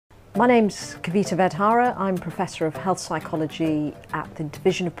My name's Kavita Vedhara. I'm Professor of Health Psychology at the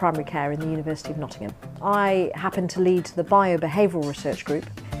Division of Primary Care in the University of Nottingham. I happen to lead the Biobehavioural Research Group.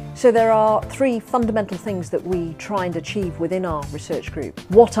 So there are three fundamental things that we try and achieve within our research group.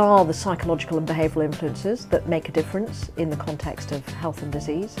 What are the psychological and behavioural influences that make a difference in the context of health and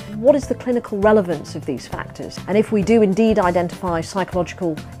disease? What is the clinical relevance of these factors? And if we do indeed identify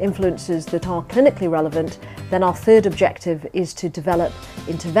psychological influences that are clinically relevant, then our third objective is to develop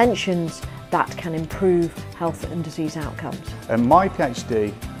interventions that can improve health and disease outcomes. My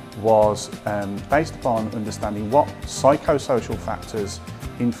PhD was based upon understanding what psychosocial factors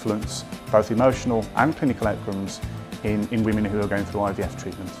influence both emotional and clinical outcomes in women who are going through IVF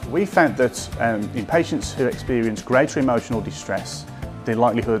treatment. We found that in patients who experience greater emotional distress, the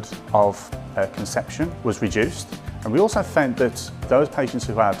likelihood of conception was reduced, and we also found that those patients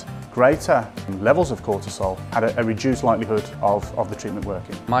who had greater levels of cortisol had a reduced likelihood of the treatment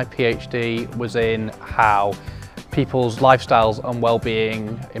working. My PhD was in how people's lifestyles and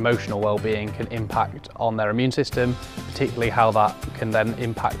well-being, emotional well-being, can impact on their immune system, particularly how that can then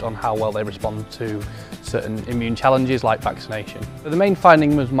impact on how well they respond to certain immune challenges like vaccination. The main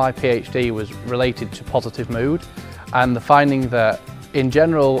finding was my PhD was related to positive mood, and the finding that in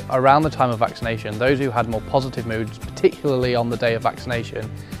general around the time of vaccination, those who had more positive moods, particularly on the day of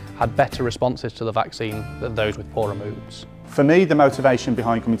vaccination, had better responses to the vaccine than those with poorer moods. For me, the motivation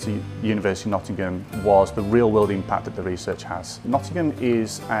behind coming to University of Nottingham was the real-world impact that the research has. Nottingham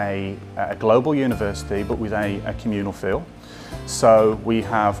is a global university, but with a communal feel. So we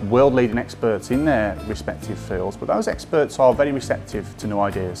have world-leading experts in their respective fields, but those experts are very receptive to new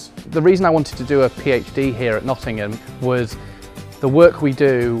ideas. The reason I wanted to do a PhD here at Nottingham was the work we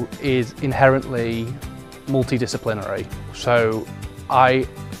do is inherently multidisciplinary. So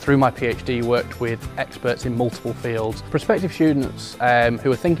through my PhD, worked with experts in multiple fields. Prospective students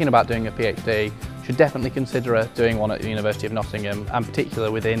who are thinking about doing a PhD should definitely consider doing one at the University of Nottingham, and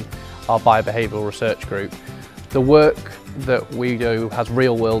particularly within our biobehavioural research group. The work that we do has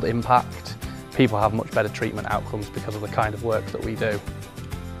real-world impact. People have much better treatment outcomes because of the kind of work that we do.